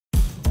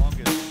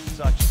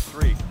such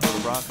streak for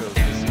the Broncos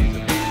this season.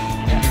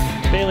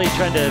 Yeah. Bailey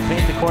trying to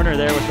paint the corner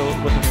there with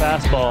the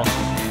fastball.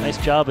 Nice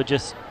job of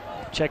just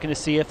checking to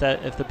see if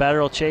the batter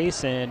will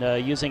chase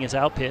and using his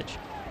out pitch.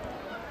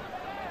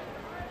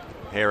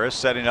 Harris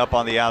setting up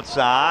on the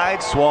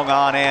outside, swung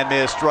on and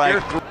missed.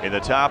 Strike in the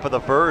top of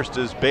the first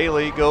as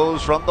Bailey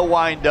goes from the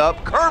windup,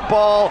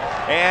 curveball,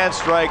 and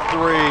strike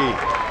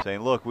three.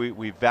 Saying, look,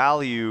 we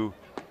value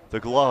the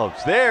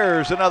gloves.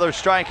 There's another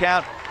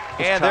strikeout,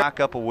 and knock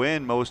up a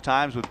win most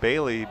times with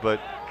Bailey, but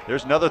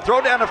there's another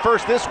throw down to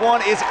first. This one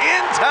is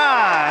in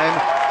time,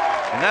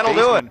 and that'll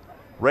do it.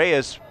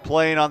 Reyes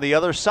playing on the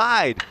other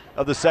side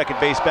of the second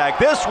base bag.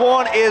 This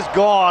one is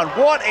gone.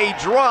 What a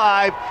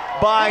drive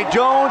by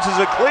Jones as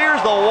it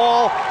clears the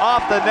wall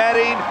off the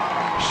netting.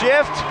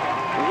 Shift,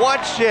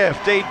 what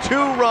shift? A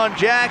two-run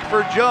jack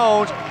for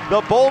Jones.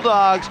 The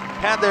Bulldogs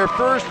had their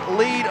first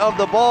lead of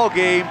the ball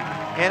game,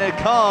 and it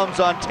comes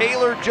on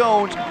Taylor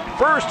Jones'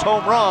 first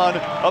home run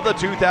of the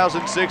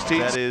 2016.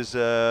 That is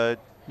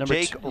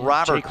Jake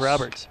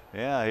Roberts.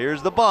 Yeah,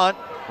 here's the bunt.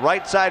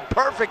 Right side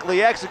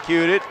perfectly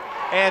executed,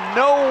 and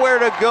nowhere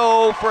to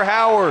go for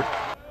Howard.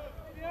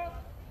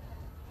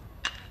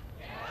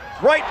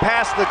 Right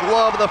past the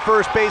glove of the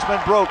first baseman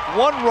broke.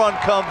 One run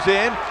comes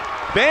in.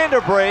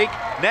 Vanderbrake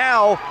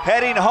now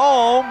heading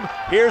home.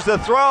 Here's the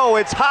throw.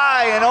 It's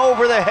high and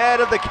over the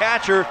head of the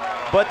catcher,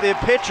 but the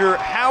pitcher,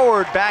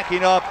 Howard,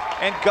 backing up,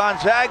 and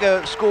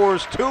Gonzaga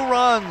scores 2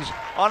 runs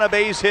on a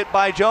base hit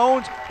by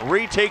Jones,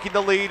 retaking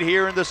the lead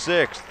here in the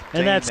 6th.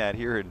 And that's that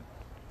here in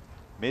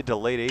mid to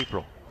late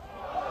April.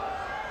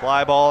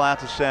 Fly ball out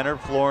to center.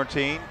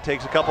 Florentine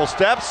takes a couple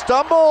steps,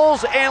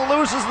 stumbles, and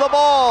loses the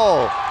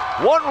ball.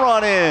 1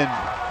 run in.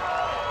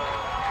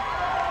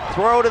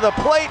 Throw to the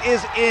plate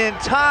is in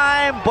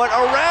time, but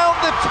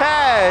around the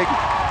tag.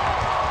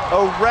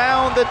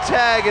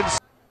 And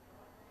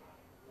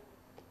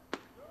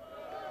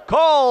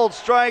called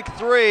strike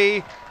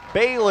 3.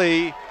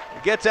 Bailey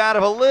gets out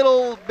of a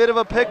little bit of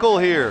a pickle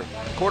here.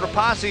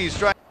 Cortopassi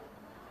strike.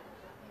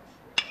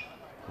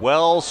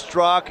 Well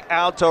struck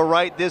out to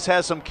right. This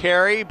has some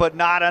carry, but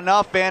not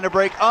enough.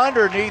 Vanderbrake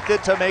underneath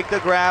it to make the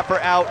grab for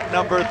out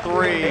number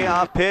 3.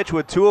 Payoff pitch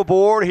with 2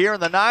 aboard here in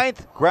the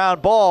 9th.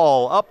 Ground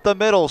ball up the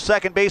middle.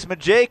 Second baseman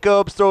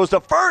Jacobs throws to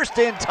first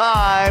in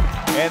time,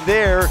 and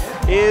there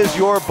is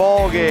your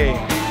ball game.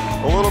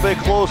 A little bit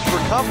close for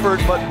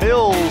comfort, but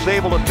Mills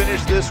able to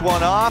finish this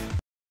one off.